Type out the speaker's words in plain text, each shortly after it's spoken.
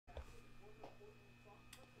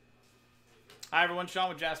Hi everyone, Sean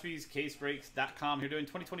with JaspysCaseBreaks.com. Here doing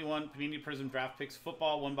 2021 Panini Prizm Draft Picks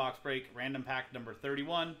Football One Box Break Random Pack number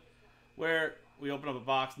 31, where we open up a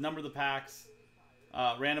box, number the packs,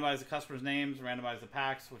 randomize the customers' names, randomize the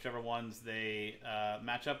packs, whichever ones they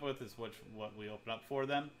match up with is what we open up for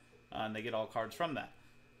them, and they get all cards from that.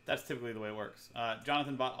 That's typically the way it works.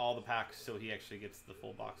 Jonathan bought all the packs, so he actually gets the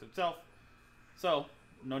full box himself. So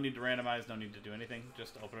no need to randomize, no need to do anything.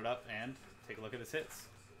 Just open it up and take a look at his hits.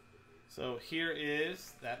 So here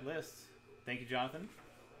is that list. Thank you, Jonathan.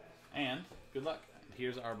 And good luck.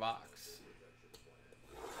 Here's our box.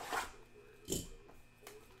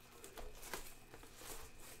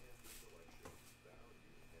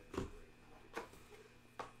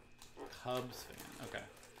 Cubs fan. Okay.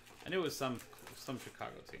 I knew it was some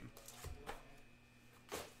Chicago team.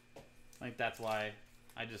 I think that's why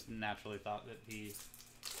I just naturally thought that he,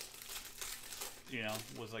 you know,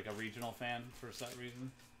 was like a regional fan for that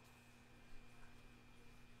reason.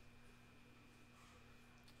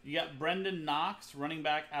 You got Brendan Knox, running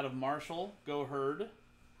back out of Marshall. Go Herd.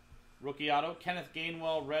 Rookie auto. Kenneth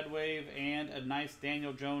Gainwell, Red Wave, and a nice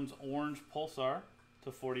Daniel Jones orange Pulsar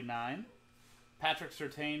to 49. Patrick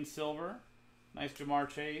Surtain, silver. Nice Jamar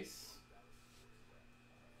Chase.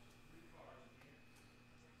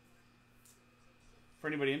 For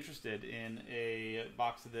anybody interested in a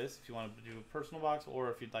box of this, if you want to do a personal box, or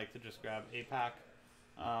if you'd like to just grab a pack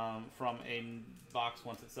from a box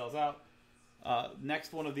once it sells out.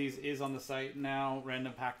 Next one of these is on the site now.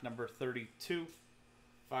 Random pack number 32.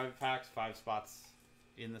 5 packs, 5 spots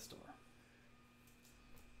in the store.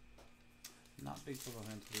 Not big football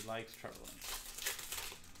fans, but he likes Trevor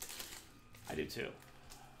Lawrence. I do too.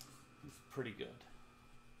 He's pretty good.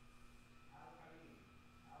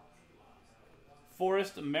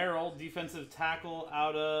 Forrest Merrill, defensive tackle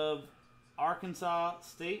out of Arkansas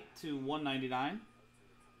State to 199.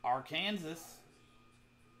 Arkansas.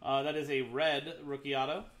 That is a red rookie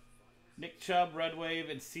auto. Nick Chubb, Red Wave,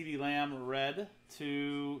 and CeeDee Lamb, red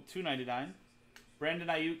to 299. Brandon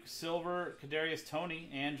Ayuk, silver. Kadarius Toney,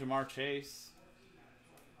 and Jamar Chase.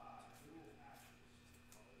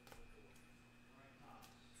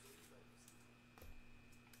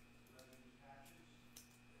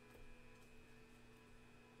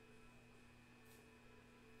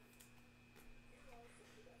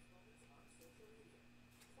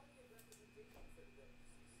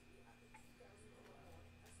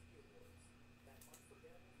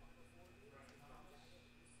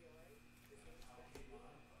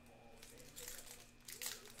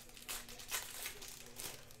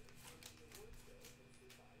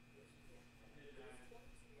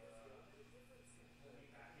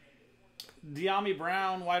 De'Ami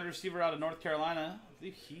Brown, wide receiver out of North Carolina. I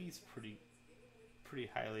believe he's pretty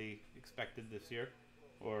highly expected this year,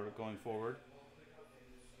 or going forward.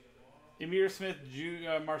 Emir Smith,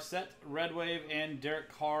 Marset, Red Wave, and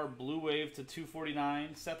Derek Carr, Blue Wave to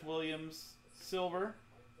 249. Seth Williams, silver.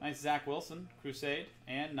 Nice Zach Wilson, Crusade,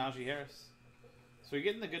 and Najee Harris. So you're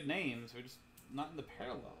getting the good names. We're just not in the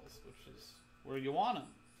parallels, which is where you want them.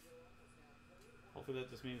 Hopefully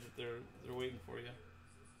that just means that they're waiting for you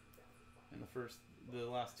in the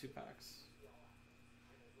last 2 packs.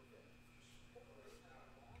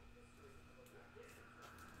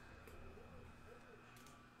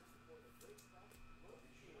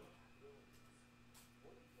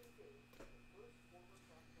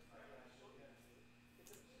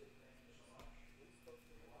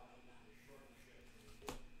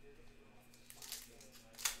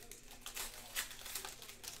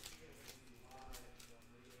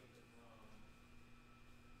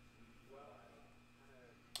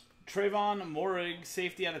 Trayvon Morig,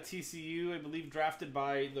 safety out of TCU, I believe drafted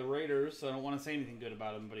by the Raiders, so I don't want to say anything good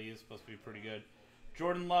about him, but he is supposed to be pretty good.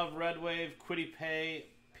 Jordan Love, Red Wave, Kwity Paye,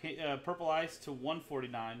 Purple Ice to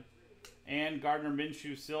 149. And Gardner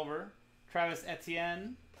Minshew, silver. Travis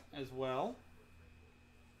Etienne as well.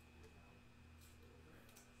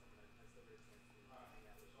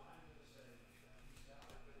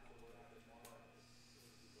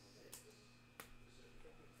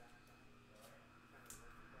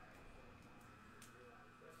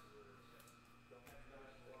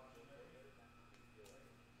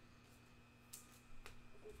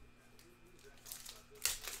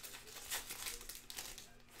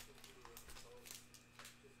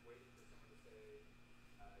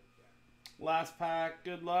 Last pack,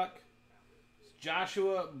 good luck.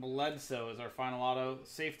 Joshua Bledsoe is our final auto.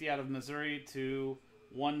 Safety out of Missouri to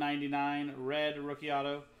 199. Red rookie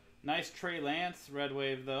auto. Nice Trey Lance, Red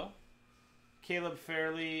Wave though. Caleb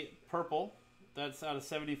Fairley, purple. That's out of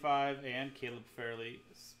 75. And Caleb Fairley,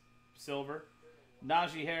 silver.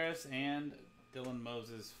 Najee Harris and Dylan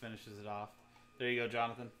Moses finishes it off. There you go,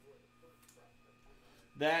 Jonathan.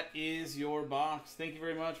 That is your box. Thank you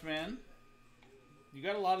very much, man. You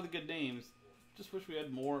got a lot of the good names. Just wish we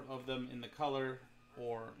had more of them in the color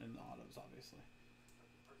or in the autos, obviously.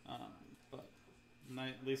 But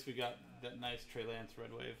at least we got that nice Trey Lance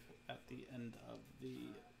red wave at the end of the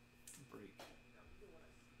break.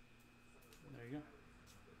 There you go.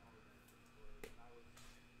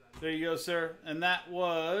 There you go, sir. And that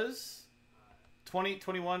was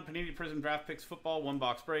 2021 Panini Prizm Draft Picks Football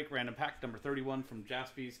 1-box break. Random pack number 31 from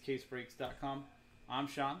JaspysCaseBreaks.com. I'm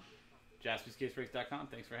Sean. JaspysCaseBreaks.com.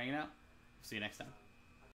 Thanks for hanging out. See you next time.